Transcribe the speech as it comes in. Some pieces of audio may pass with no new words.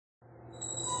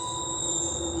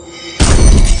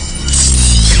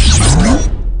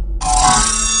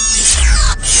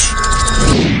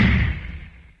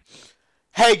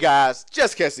Hey guys,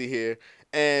 Just Cassie here,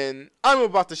 and I'm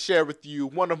about to share with you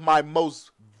one of my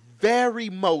most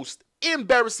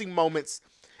embarrassing moments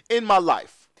in my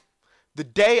life. The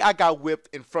day I got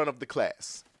whipped in front of the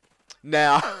class.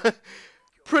 Now,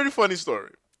 pretty funny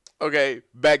story. Okay,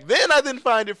 back then I didn't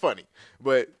find it funny,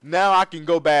 but now I can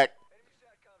go back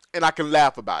and I can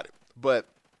laugh about it. But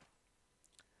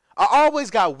I always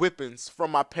got whippings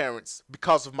from my parents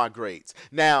because of my grades.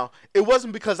 Now, it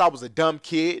wasn't because I was a dumb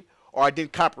kid or I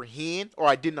didn't comprehend or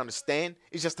I didn't understand.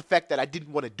 It's just the fact that I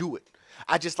didn't want to do it.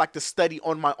 I just like to study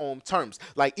on my own terms.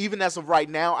 Like, even as of right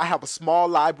now, I have a small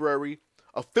library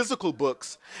of physical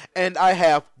books and I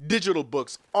have digital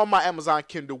books on my Amazon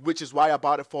Kindle, which is why I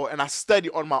bought it for, and I study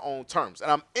on my own terms.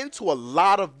 And I'm into a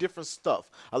lot of different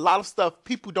stuff, a lot of stuff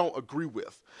people don't agree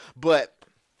with. But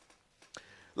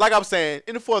like I was saying,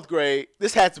 in the 4th grade,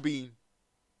 this had to be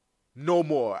no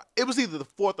more. It was either the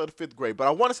 4th or the 5th grade, but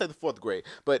I want to say the 4th grade.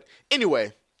 But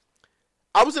anyway,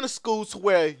 I was in a school to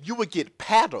where you would get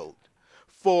paddled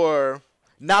for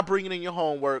not bringing in your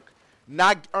homework,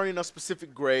 not earning a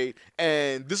specific grade,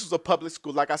 and this was a public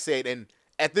school, like I said, and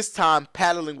at this time,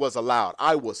 paddling was allowed.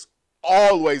 I was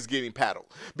always getting paddled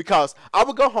because I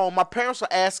would go home, my parents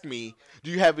would ask me,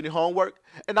 do you have any homework?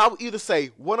 And I would either say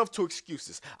one of two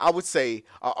excuses. I would say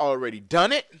I already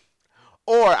done it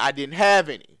or I didn't have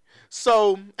any.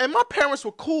 So, and my parents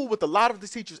were cool with a lot of the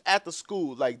teachers at the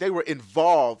school. Like, they were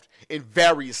involved in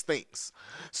various things.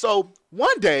 So,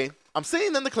 one day, I'm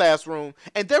sitting in the classroom,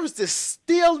 and there was this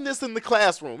stillness in the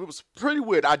classroom. It was pretty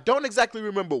weird. I don't exactly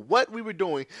remember what we were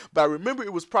doing, but I remember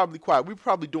it was probably quiet. We were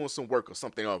probably doing some work or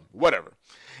something or whatever.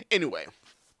 Anyway,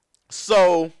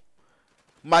 so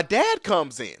my dad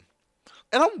comes in,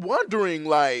 and I'm wondering,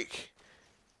 like,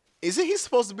 isn't he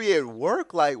supposed to be at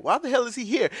work? Like, why the hell is he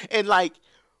here? And, like,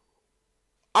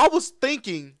 I was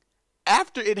thinking,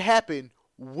 after it happened,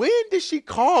 when did she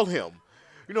call him?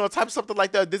 You know, type of something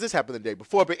like that. Did this happen the day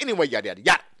before? But anyway, yada, yada,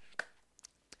 yada.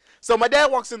 So my dad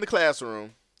walks in the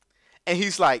classroom, and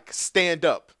he's like, stand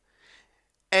up.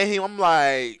 And I'm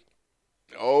like,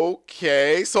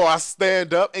 okay. So I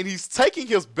stand up, and he's taking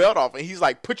his belt off, and he's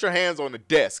like, put your hands on the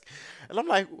desk. And I'm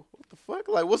like, what the fuck?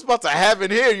 Like, what's about to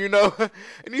happen here, you know?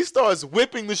 And he starts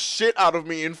whipping the shit out of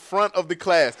me in front of the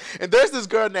class. And there's this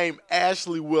girl named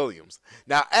Ashley Williams.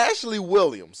 Now, Ashley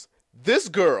Williams, this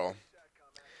girl,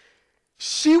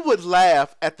 she would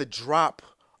laugh at the drop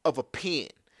of a pen.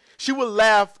 She would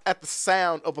laugh at the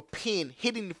sound of a pen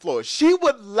hitting the floor. She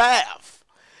would laugh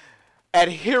at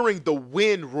hearing the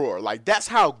wind roar. Like, that's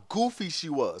how goofy she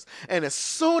was. And as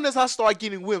soon as I start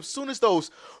getting whipped, as soon as those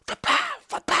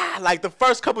like the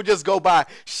first couple just go by,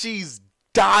 she's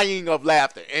dying of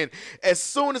laughter. And as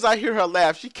soon as I hear her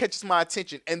laugh, she catches my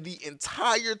attention. And the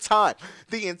entire time,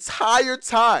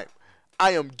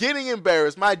 I am getting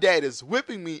embarrassed. My dad is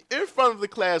whipping me in front of the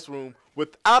classroom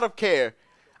without a care.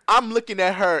 I'm looking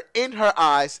at her in her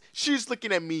eyes. She's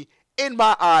looking at me in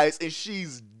my eyes, and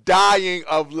she's dying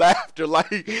of laughter. Like,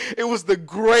 it was the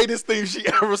greatest thing she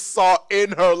ever saw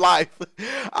in her life.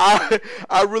 I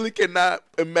really cannot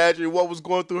imagine what was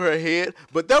going through her head,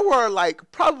 but there were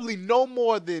like probably no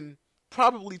more than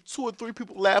probably 2 or 3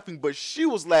 people laughing, but she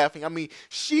was laughing. I mean,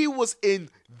 she was in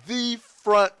the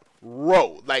front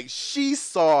row. Like, she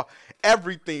saw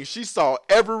everything. She saw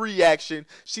every reaction.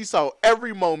 She saw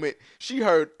every moment. She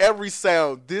heard every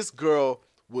sound. This girl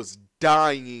was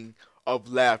dying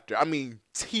of laughter. I mean,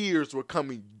 tears were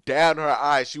coming down her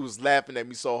eyes. She was laughing at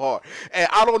me so hard. And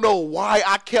I don't know why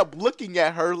I kept looking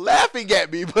at her, laughing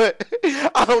at me, but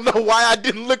I don't know why I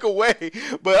didn't look away.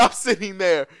 But I'm sitting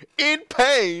there in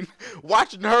pain,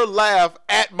 watching her laugh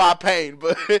at my pain.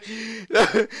 But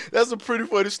that's a pretty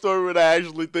funny story when I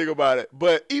actually think about it.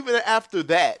 But even after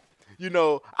that, you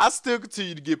know, I still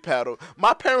continue to get paddled.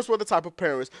 My parents were the type of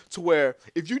parents to where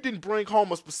if you didn't bring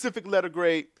home a specific letter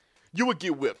grade, you would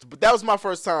get whipped. But that was my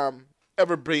first time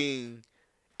ever being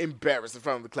embarrassed in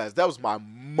front of the class. That was my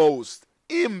most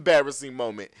embarrassing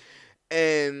moment.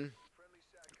 And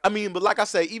I mean, but like I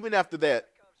say, even after that,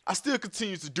 I still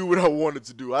continue to do what I wanted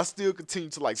to do. I still continue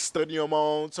to like study on my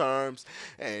own terms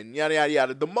and yada yada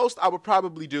yada. The most I would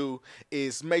probably do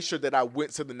is make sure that I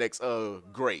went to the next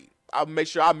grade. I made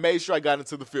sure I got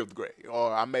into the 5th grade,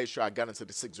 or I made sure I got into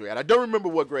the 6th grade. I don't remember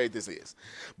what grade this is,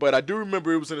 but I do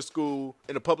remember it was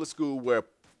in a public school where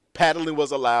paddling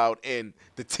was allowed, and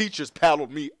the teachers paddled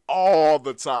me all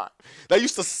the time. They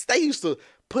used to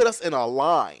put us in a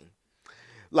line,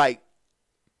 like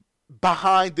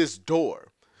behind this door,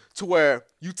 to where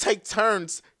you take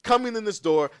turns coming in this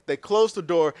door. They close the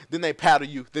door, then they paddle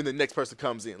you, then the next person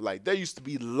comes in. Like, there used to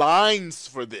be lines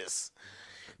for this.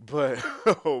 But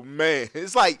oh man,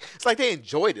 it's like they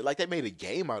enjoyed it, like they made a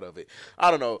game out of it.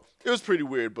 I don't know. It was pretty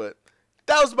weird, but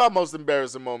that was my most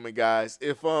embarrassing moment, guys.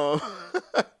 If I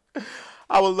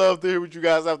would love to hear what you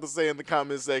guys have to say in the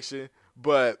comment section,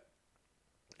 but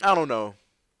I don't know.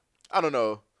 I don't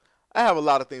know. I have a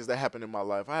lot of things that happen in my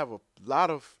life. I have a lot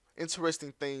of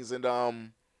interesting things, and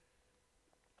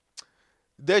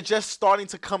they're just starting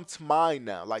to come to mind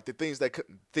now. Like the things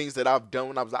that I've done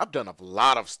when I've done a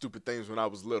lot of stupid things when I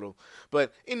was little.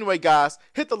 But anyway, guys,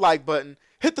 hit the like button,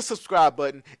 hit the subscribe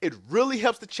button. It really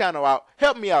helps the channel out.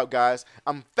 Help me out, guys.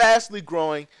 I'm fastly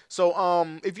growing. So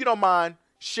if you don't mind,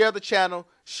 share the channel,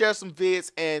 share some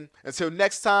vids, and until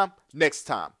next time,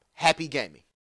 happy gaming.